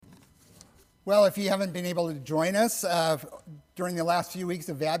Well, if you haven't been able to join us during the last few weeks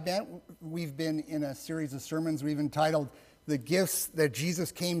of Advent, we've been in a series of sermons we've entitled The Gifts That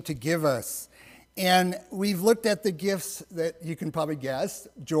Jesus Came to Give Us. And we've looked at the gifts that you can probably guess: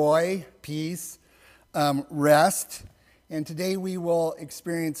 joy, peace, rest. And today we will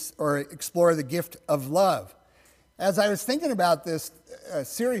experience or explore the gift of love. As I was thinking about this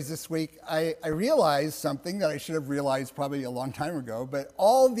series this week, I realized something that I should have realized probably a long time ago, but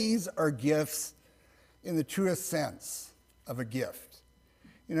all these are gifts in the truest sense of a gift.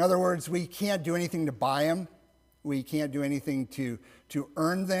 In other words, we can't do anything to buy them. We can't do anything to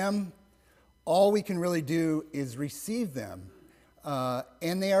earn them. All we can really do is receive them.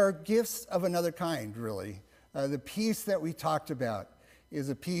 And they are gifts of another kind, really. The peace that we talked about is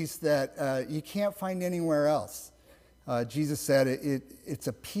a peace that you can't find anywhere else. Jesus said it's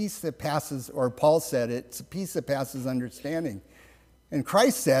a peace that passes, or Paul said it's a peace that passes understanding. And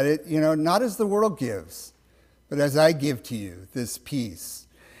Christ said it, not as the world gives, but as I give to you, this peace.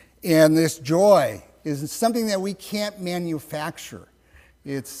 And this joy is something that we can't manufacture.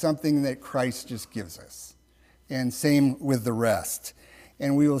 It's something that Christ just gives us. And same with the rest.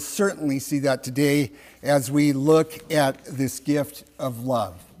 And we will certainly see that today as we look at this gift of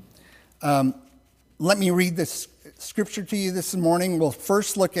love. Let me read this scripture to you this morning. We'll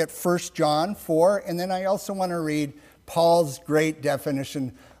first look at 1 John 4, and then I also want to read Paul's great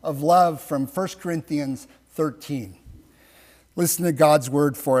definition of love from 1 Corinthians 13. Listen to God's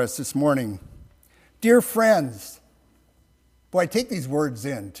word for us this morning. Dear friends, boy, take these words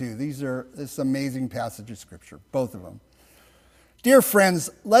in too. This amazing passage of scripture, both of them. Dear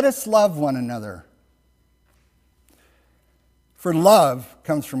friends, let us love one another. For love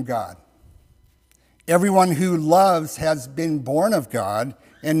comes from God. Everyone who loves has been born of God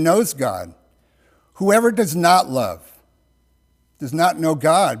and knows God. Whoever does not love does not know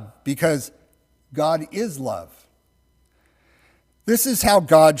God, because God is love. This is how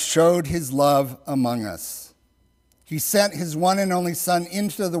God showed his love among us. He sent his one and only Son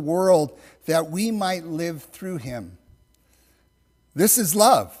into the world that we might live through him. This is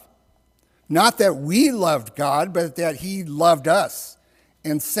love. Not that we loved God, but that he loved us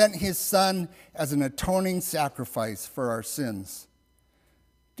and sent his Son as an atoning sacrifice for our sins.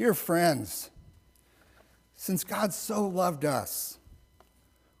 Dear friends, since God so loved us,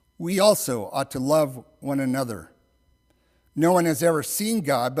 we also ought to love one another. No one has ever seen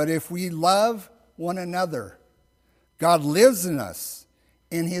God, but if we love one another, God lives in us,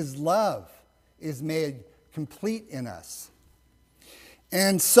 and his love is made complete in us.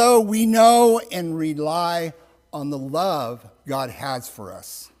 And so we know and rely on the love God has for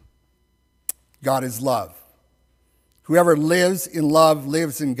us. God is love. Whoever lives in love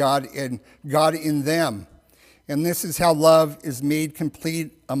lives in God and God in them. And this is how love is made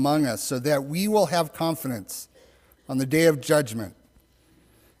complete among us, so that we will have confidence on the day of judgment.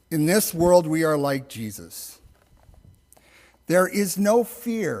 In this world, we are like Jesus. There is no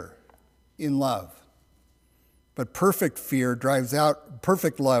fear in love, but perfect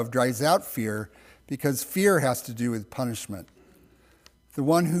love drives out fear, because fear has to do with punishment. The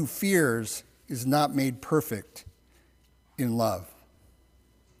one who fears is not made perfect in love.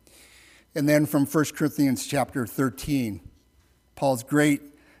 And then from 1 Corinthians chapter 13, Paul's great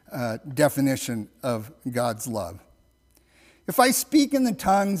definition of God's love. If I speak in the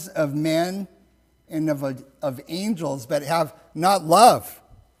tongues of men and of angels, but have not love,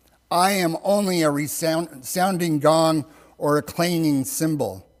 I am only a resounding gong or a clanging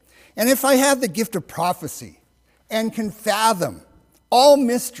cymbal. And if I have the gift of prophecy and can fathom all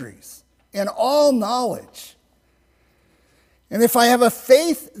mysteries and all knowledge, and if I have a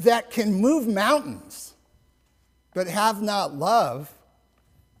faith that can move mountains, but have not love,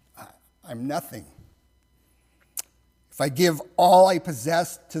 I'm nothing. If I give all I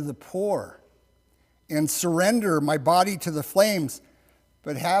possess to the poor and surrender my body to the flames,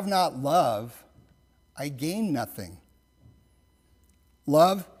 but have not love, I gain nothing.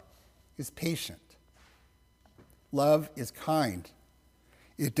 Love is patient. Love is kind.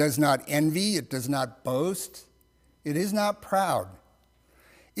 It does not envy. It does not boast. It is not proud.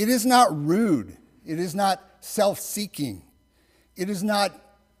 It is not rude. It is not self-seeking. It is not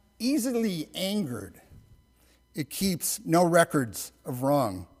easily angered. It keeps no records of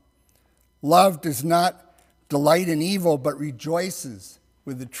wrong. Love does not delight in evil, but rejoices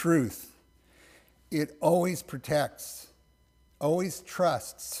with the truth. It always protects, always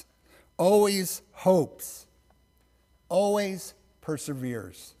trusts, always hopes, always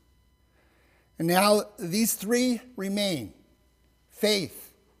perseveres. And now these three remain: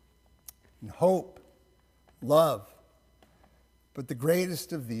 faith and hope, love. But the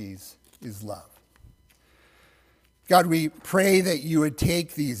greatest of these is love. God, we pray that you would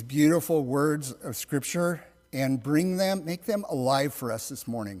take these beautiful words of Scripture and make them alive for us this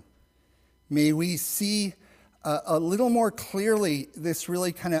morning. May we see a little more clearly this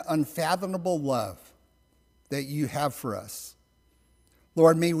really kind of unfathomable love that you have for us.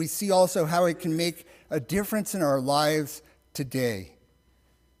 Lord, may we see also how it can make a difference in our lives today,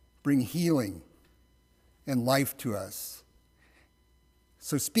 bring healing and life to us.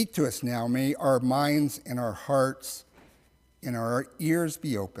 So speak to us now. May our minds and our hearts and our ears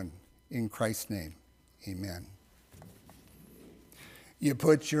be open. In Christ's name, amen. You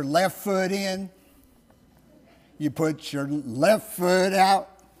put your left foot in. You put your left foot out.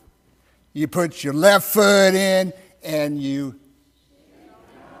 You put your left foot in and you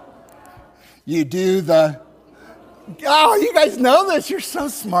do the, oh, you guys know this. You're so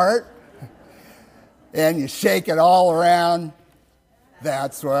smart. And you shake it all around.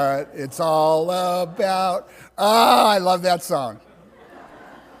 That's what it's all about. Oh, I love that song.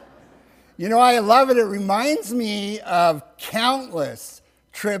 You know, I love it. It reminds me of countless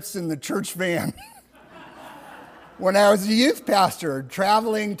trips in the church van when I was a youth pastor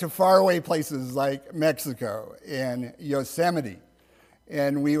traveling to faraway places like Mexico and Yosemite.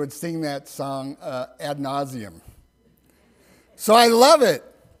 And we would sing that song ad nauseum. So I love it.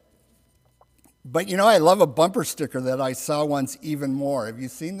 But you know, I love a bumper sticker that I saw once even more. Have you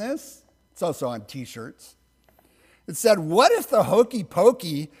seen this? It's also on t-shirts. It said, "What if the hokey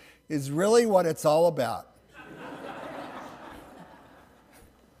pokey is really what it's all about?"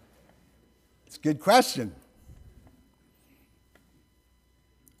 It's a good question.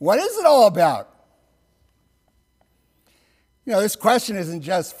 What is it all about? You know, this question isn't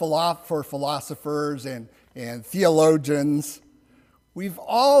just for philosophers and theologians. We've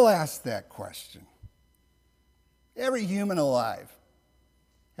all asked that question. Every human alive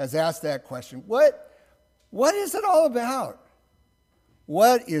has asked that question. What is it all about?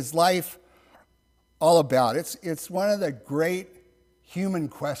 What is life all about? It's one of the great human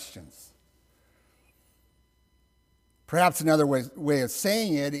questions. Perhaps another way of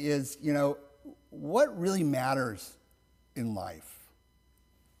saying it is, you know, what really matters in life?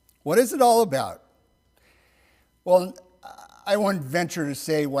 What is it all about? Well, I won't venture to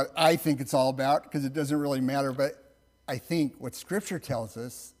say what I think it's all about because it doesn't really matter, but I think what Scripture tells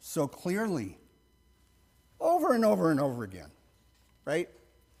us so clearly over and over and over again, right?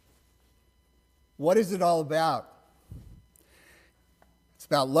 What is it all about? It's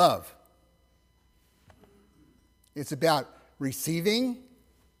about love. It's about receiving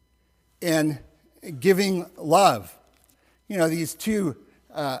and giving love. You know, these two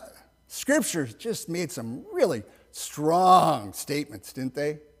scriptures just made some really strong statements, didn't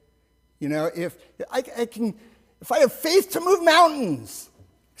they? You know, if I have faith to move mountains,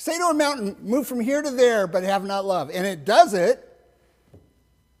 say to a mountain, move from here to there, but have not love. And it does it.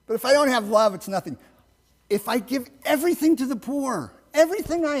 But if I don't have love, it's nothing. If I give everything to the poor,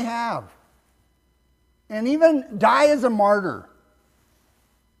 everything I have, and even die as a martyr,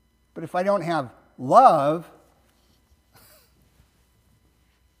 but if I don't have love,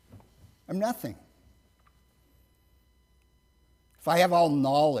 I'm nothing. If I have all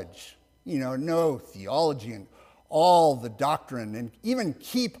knowledge, you know theology and all the doctrine, and even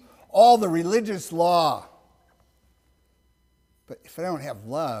keep all the religious law, but if I don't have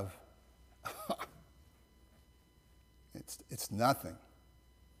love, it's nothing.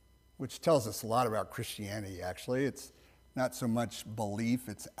 Which tells us a lot about Christianity, actually. It's not so much belief,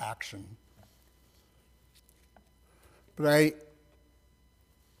 it's action. But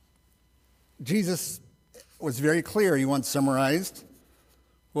Jesus was very clear. He once summarized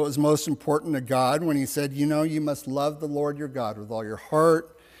what was most important to God when he said, you know, you must love the Lord your God with all your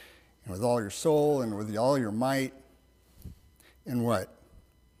heart and with all your soul and with all your might. And what?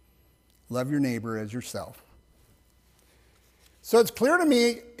 Love your neighbor as yourself. So it's clear to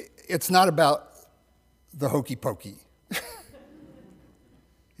me it's not about the hokey pokey.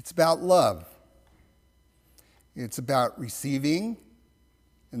 It's about love. It's about receiving,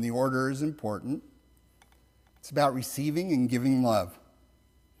 and the order is important. It's about receiving and giving love.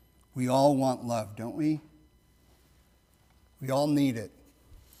 We all want love, don't we? We all need it.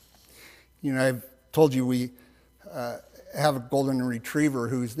 You know, I've told you we have a golden retriever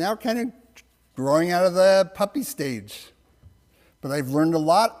who's now kind of growing out of the puppy stage. But I've learned a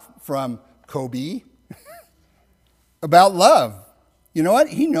lot from Kobe about love. You know what?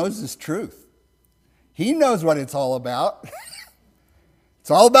 He knows this truth. He knows what it's all about.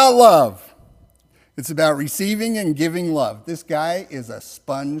 It's all about love. It's about receiving and giving love. This guy is a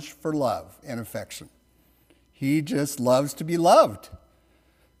sponge for love and affection. He just loves to be loved,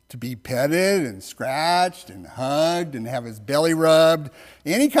 to be petted and scratched and hugged and have his belly rubbed.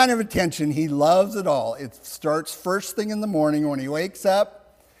 Any kind of attention, he loves it all. It starts first thing in the morning when he wakes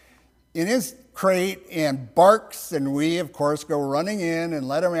up in his crate and barks, and we, of course, go running in and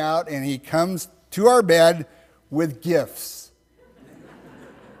let him out, and he comes to our bed with gifts.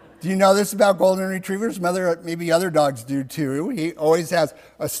 Do you know this about golden retrievers? Maybe other dogs do too. He always has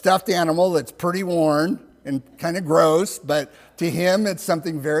a stuffed animal that's pretty worn and kind of gross, but to him it's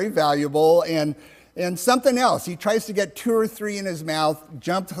something very valuable and something else. He tries to get 2 or 3 in his mouth,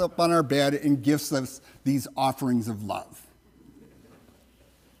 jumps up on our bed, and gives us these offerings of love.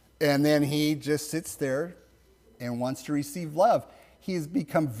 And then he just sits there and wants to receive love. He's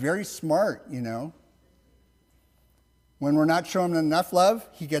become very smart, you know. When we're not showing him enough love,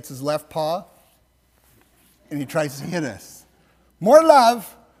 he gets his left paw and he tries to hit us. More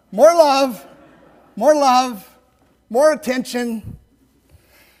love, more love, more love, more attention.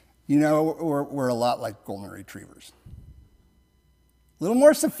 You know, we're a lot like golden retrievers. A little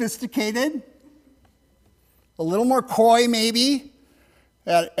more sophisticated, a little more coy maybe,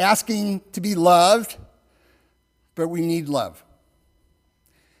 at asking to be loved, but we need love.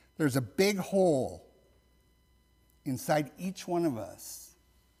 There's a big hole inside each one of us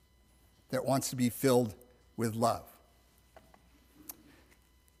that wants to be filled with love.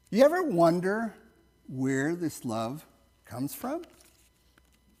 You ever wonder where this love comes from?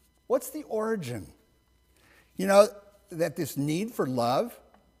 What's the origin? You know, that this need for love,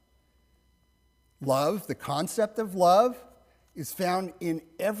 the concept of love, is found in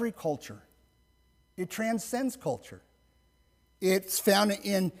every culture. It transcends culture. It's found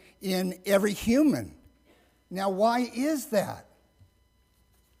in every human. Now, why is that?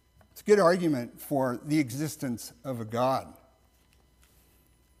 It's a good argument for the existence of a God.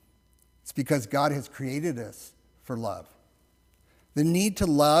 It's because God has created us for love. The need to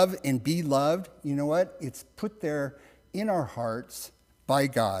love and be loved, you know what? It's put there in our hearts by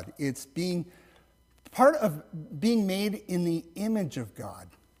God. It's being part of being made in the image of God.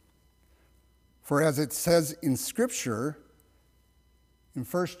 For as it says in Scripture, in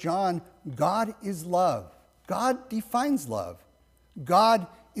 1 John, God is love. God defines love. God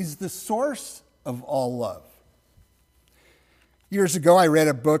is the source of all love. Years ago, I read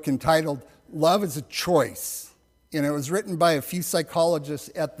a book entitled Love is a Choice, and it was written by a few psychologists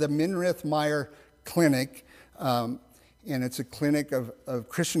at the Minirth Meier Clinic, and it's a clinic of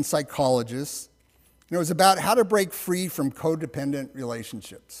Christian psychologists. And it was about how to break free from codependent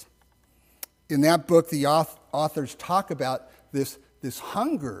relationships. In that book, the authors talk about this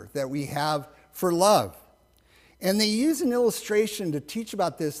hunger that we have for love. And they use an illustration to teach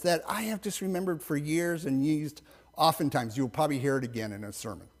about this that I have just remembered for years and used oftentimes. You'll probably hear it again in a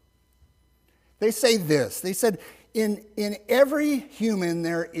sermon. They say this. They said, in every human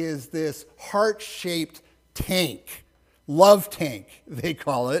there is this heart-shaped tank, love tank, they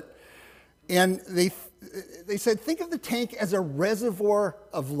call it. And they said, think of the tank as a reservoir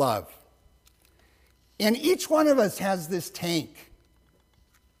of love. And each one of us has this tank.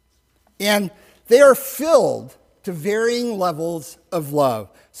 And they are filled to varying levels of love.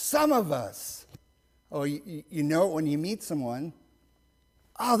 Some of us, you know when you meet someone,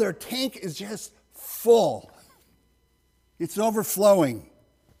 their tank is just full. It's overflowing.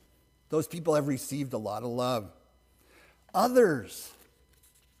 Those people have received a lot of love. Others,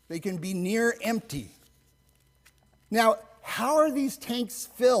 they can be near empty. Now, how are these tanks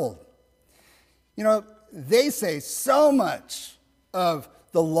filled? You know, they say so much of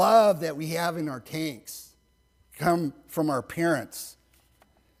the love that we have in our tanks come from our parents.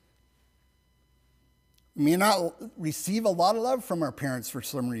 We may not receive a lot of love from our parents for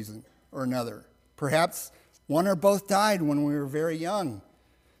some reason or another. Perhaps one or both died when we were very young.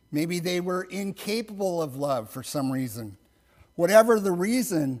 Maybe they were incapable of love for some reason. Whatever the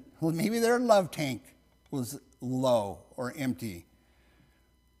reason, maybe their love tank was low or empty.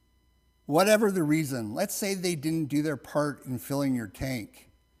 Whatever the reason, let's say they didn't do their part in filling your tank.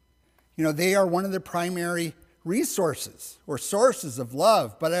 You know, they are one of the primary resources or sources of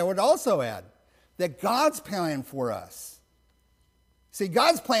love. But I would also add that God's plan for us, see,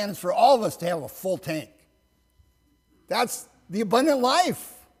 God's plan is for all of us to have a full tank. That's the abundant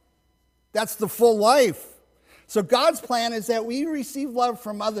life. That's the full life. So God's plan is that we receive love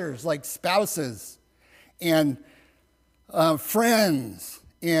from others, like spouses and friends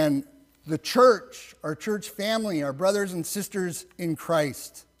and the church, our church family, our brothers and sisters in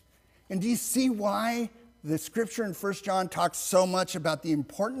Christ. And do you see why the scripture in 1 John talks so much about the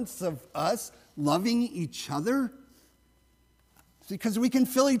importance of us loving each other? It's because we can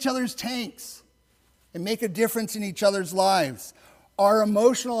fill each other's tanks and make a difference in each other's lives. our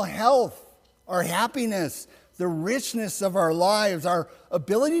emotional health, our happiness, the richness of our lives, our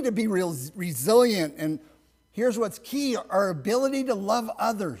ability to be resilient, and here's what's key, our ability to love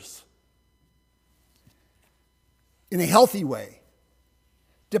others in a healthy way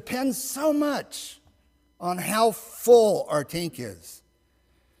depends so much on how full our tank is.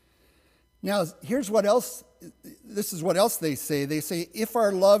 Now, here's what else, this is what else they say. They say, if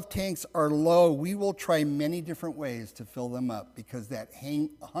our love tanks are low, we will try many different ways to fill them up because that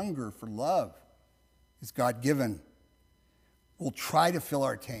hunger for love is God-given. We'll try to fill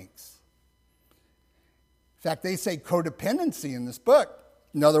our tanks. In fact, they say codependency in this book,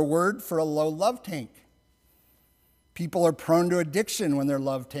 another word for a low love tank. People are prone to addiction when their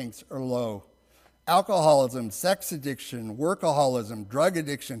love tanks are low. Alcoholism, sex addiction, workaholism, drug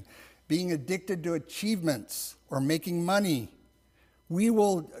addiction, being addicted to achievements or making money. We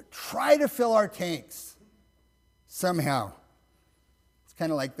will try to fill our tanks somehow. It's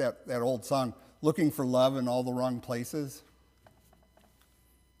kind of like that old song, looking for love in all the wrong places.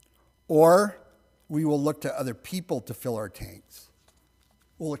 Or we will look to other people to fill our tanks.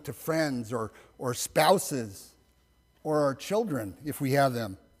 We'll look to friends or spouses or our children if we have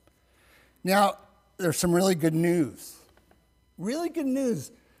them. Now, there's some really good news. Really good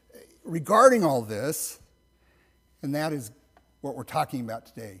news regarding all this, and that is what we're talking about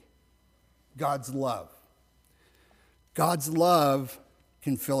today. God's love. God's love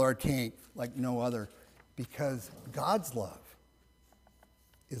can fill our tank like no other because God's love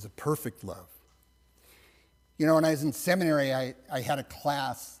is a perfect love. You know, when I was in seminary, I had a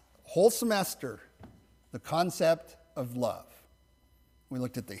class, whole semester, the concept of love. We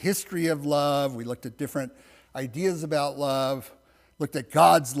looked at the history of love. We looked at different ideas about love, looked at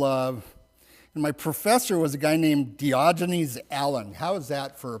God's love. And my professor was a guy named Diogenes Allen. How is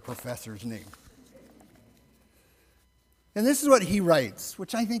that for a professor's name? And this is what he writes,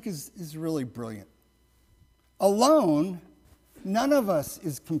 which I think is really brilliant. Alone, none of us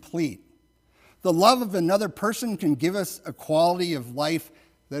is complete. The love of another person can give us a quality of life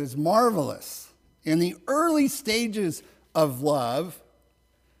that is marvelous. In the early stages of love,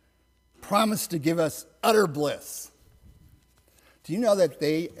 promise to give us utter bliss. Do you know that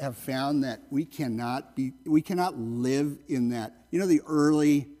they have found that we cannot live in that, the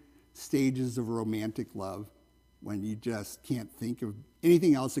early stages of romantic love when you just can't think of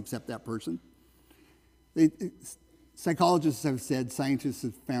anything else except that person? Psychologists have said, scientists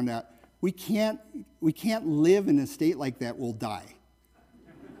have found out, we can't live in a state like that, we'll die.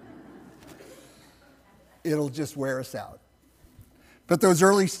 It'll just wear us out. But those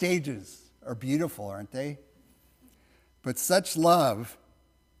early stages are beautiful, aren't they? But such love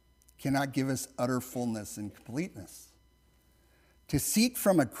cannot give us utter fullness and completeness. To seek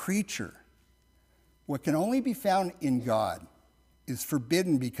from a creature what can only be found in God is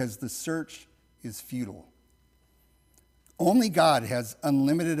forbidden because the search is futile. Only God has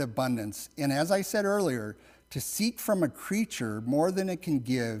unlimited abundance. And as I said earlier, to seek from a creature more than it can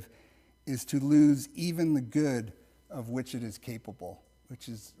give is to lose even the good of which it is capable, which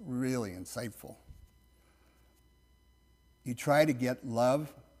is really insightful. You try to get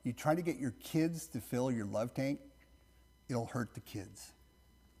love, you try to get your kids to fill your love tank, it'll hurt the kids,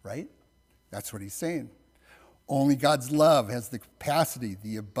 right? That's what he's saying. Only God's love has the capacity,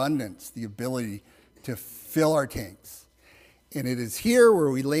 the abundance, the ability to fill our tanks. And it is here where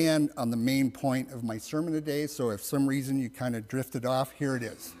we land on the main point of my sermon today, so if some reason you kind of drifted off, here it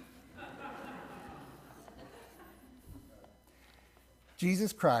is.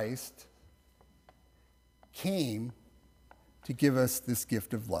 Jesus Christ came to give us this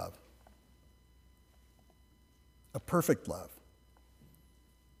gift of love, a perfect love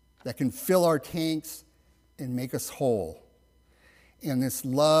that can fill our tanks and make us whole. And this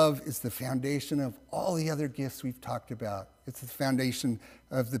love is the foundation of all the other gifts we've talked about. It's the foundation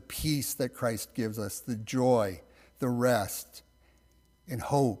of the peace that Christ gives us, the joy, the rest, and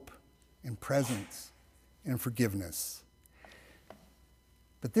hope, and presence, and forgiveness.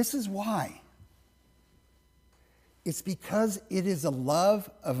 But this is why. It's because it is a love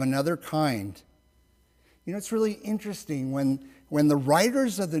of another kind. You know, it's really interesting when the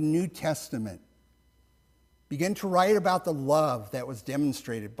writers of the New Testament begin to write about the love that was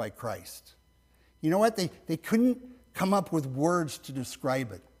demonstrated by Christ. You know what? They couldn't come up with words to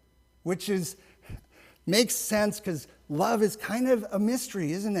describe it, which makes sense because love is kind of a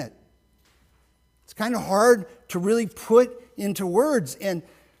mystery, isn't it? It's kind of hard to really put into words, and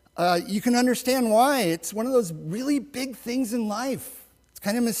you can understand why. It's one of those really big things in life. It's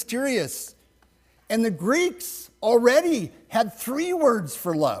kind of mysterious. And the Greeks already had 3 words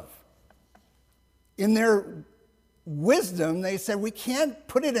for love in their wisdom, they said, we can't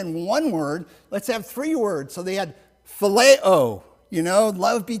put it in one word. Let's have 3 words. So they had phileo,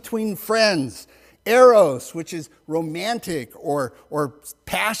 love between friends. Eros, which is romantic or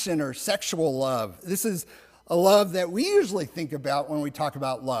passion or sexual love. This is a love that we usually think about when we talk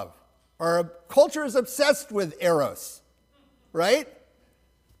about love. Our culture is obsessed with Eros, right?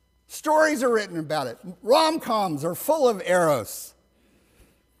 Stories are written about it. Rom-coms are full of Eros.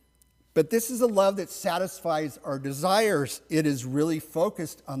 But this is a love that satisfies our desires. It is really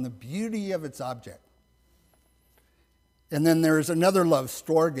focused on the beauty of its object. And then there's another love,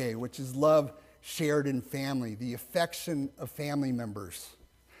 storge, which is love shared in family, the affection of family members.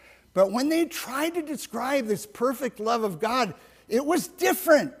 But when they tried to describe this perfect love of God, it was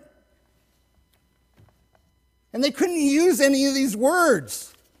different. And they couldn't use any of these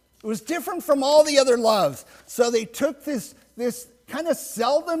words. It was different from all the other loves. So they took this kind of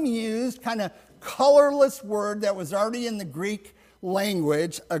seldom used, kind of colorless word that was already in the Greek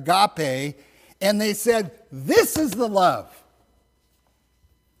language, agape, and they said, this is the love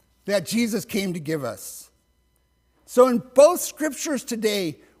that Jesus came to give us. So in both scriptures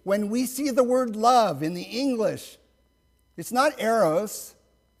today, when we see the word love in the English, it's not eros,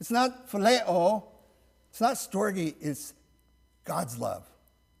 it's not phileo, it's not storge, it's God's love.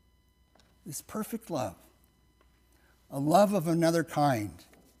 This perfect love. A love of another kind.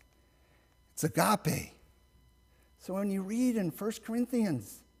 It's agape. So when you read in 1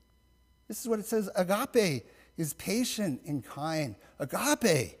 Corinthians, this is what it says. Agape is patient and kind.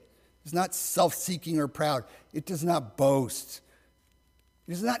 Agape is not self-seeking or proud. It does not boast.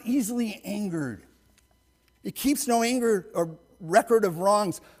 It is not easily angered. It keeps no anger or record of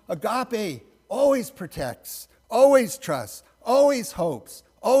wrongs. Agape always protects, always trusts, always hopes,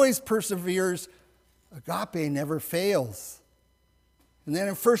 always perseveres. Agape never fails. And then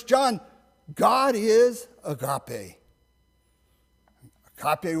in 1 John, God is agape.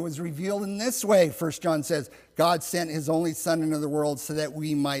 Agape was revealed in this way. 1 John says, God sent his only Son into the world so that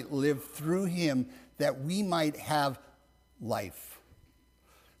we might live through him, that we might have life.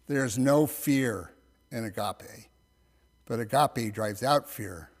 There's no fear in agape, but agape drives out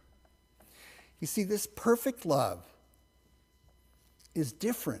fear. You see, this perfect love is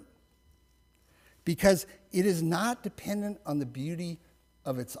different because it is not dependent on the beauty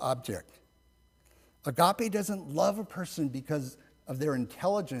of its object. Agape doesn't love a person because of their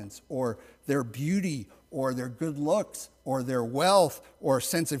intelligence or their beauty or their good looks or their wealth or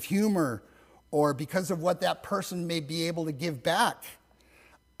sense of humor or because of what that person may be able to give back.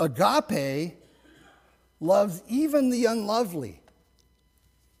 Agape loves even the unlovely,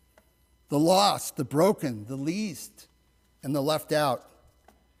 the lost, the broken, the least, and the left out.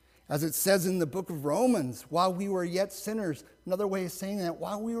 As it says in the book of Romans, while we were yet sinners, another way of saying that,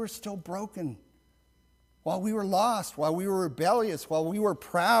 while we were still broken, while we were lost, while we were rebellious, while we were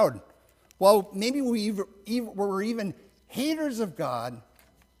proud, while maybe we were even haters of God,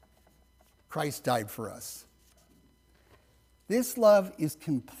 Christ died for us. This love is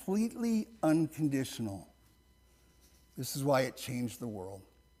completely unconditional. This is why it changed the world.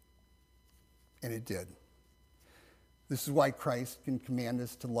 And it did. This is why Christ can command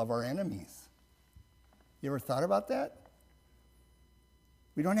us to love our enemies. You ever thought about that?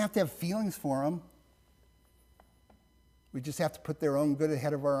 We don't have to have feelings for them. We just have to put their own good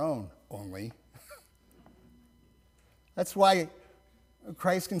ahead of our own, only. That's why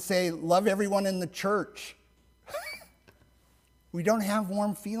Christ can say, love everyone in the church. We don't have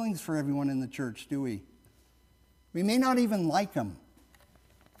warm feelings for everyone in the church, do we? We may not even like them,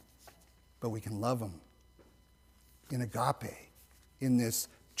 but we can love them in agape, in this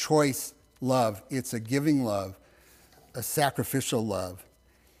choice love. It's a giving love, a sacrificial love.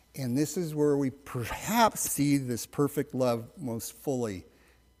 And this is where we perhaps see this perfect love most fully,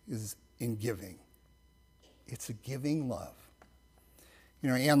 is in giving. It's a giving love.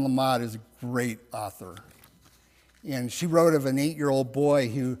 Anne Lamott is a great author. And she wrote of an 8-year-old boy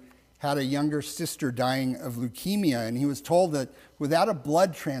who had a younger sister dying of leukemia, and he was told that without a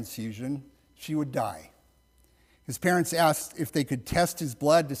blood transfusion, she would die. His parents asked if they could test his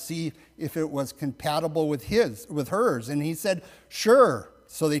blood to see if it was compatible with hers, and he said, sure.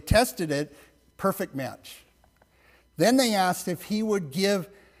 So they tested it, perfect match. Then they asked if he would give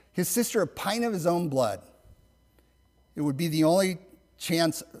his sister a pint of his own blood. It would be the only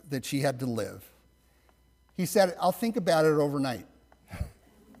chance that she had to live. He said, I'll think about it overnight.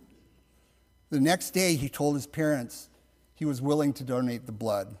 The next day, he told his parents he was willing to donate the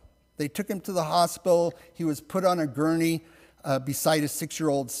blood. They took him to the hospital. He was put on a gurney beside his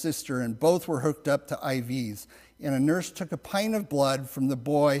 6-year-old sister, and both were hooked up to IVs. And a nurse took a pint of blood from the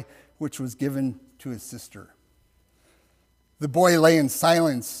boy, which was given to his sister. The boy lay in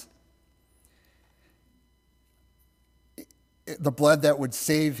silence, the blood that would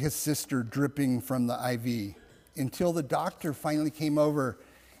save his sister dripping from the IV, until the doctor finally came over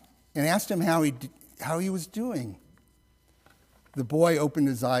and asked him how he was doing. The boy opened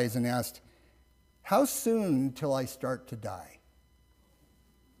his eyes and asked, "How soon until I start to die?"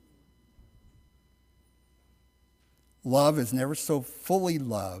 Love is never so fully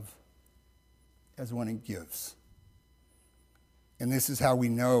love as when it gives. And this is how we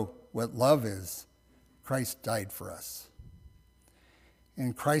know what love is. Christ died for us.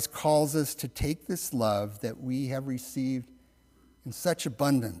 And Christ calls us to take this love that we have received in such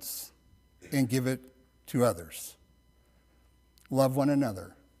abundance and give it to others. Love one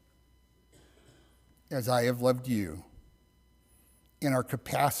another as I have loved you. And our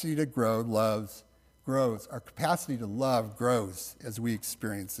capacity to grow grows. Our capacity to love grows as we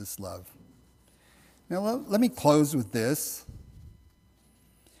experience this love. Now, let me close with this.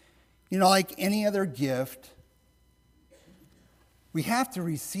 Like any other gift, we have to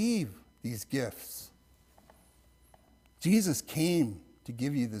receive these gifts. Jesus came to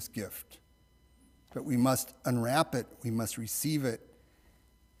give you this gift, but we must unwrap it, we must receive it,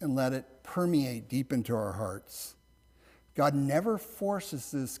 and let it permeate deep into our hearts. God never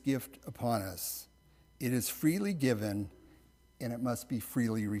forces this gift upon us. It is freely given, and it must be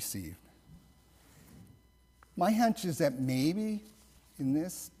freely received. My hunch is that maybe in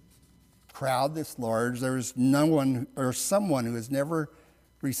this crowd this large, there is no one or someone who has never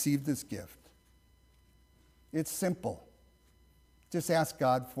received this gift. It's simple. Just ask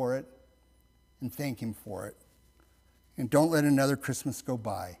God for it and thank Him for it. And don't let another Christmas go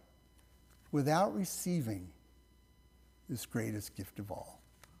by without receiving this greatest gift of all.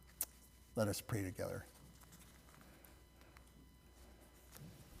 Let us pray together.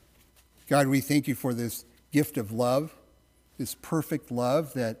 God, we thank you for this gift of love, this perfect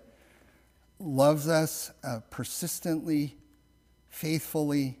love that loves us persistently,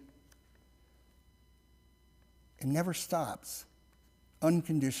 faithfully, and never stops,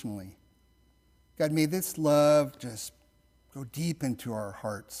 unconditionally. God, may this love just go deep into our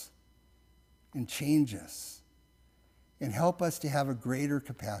hearts and change us and help us to have a greater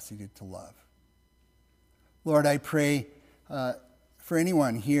capacity to love. Lord, I pray for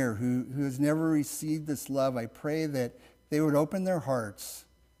anyone here who has never received this love, I pray that they would open their hearts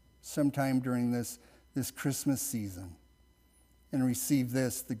sometime during this Christmas season and receive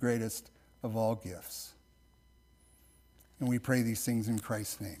this, the greatest of all gifts. And we pray these things in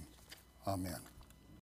Christ's name. Amen.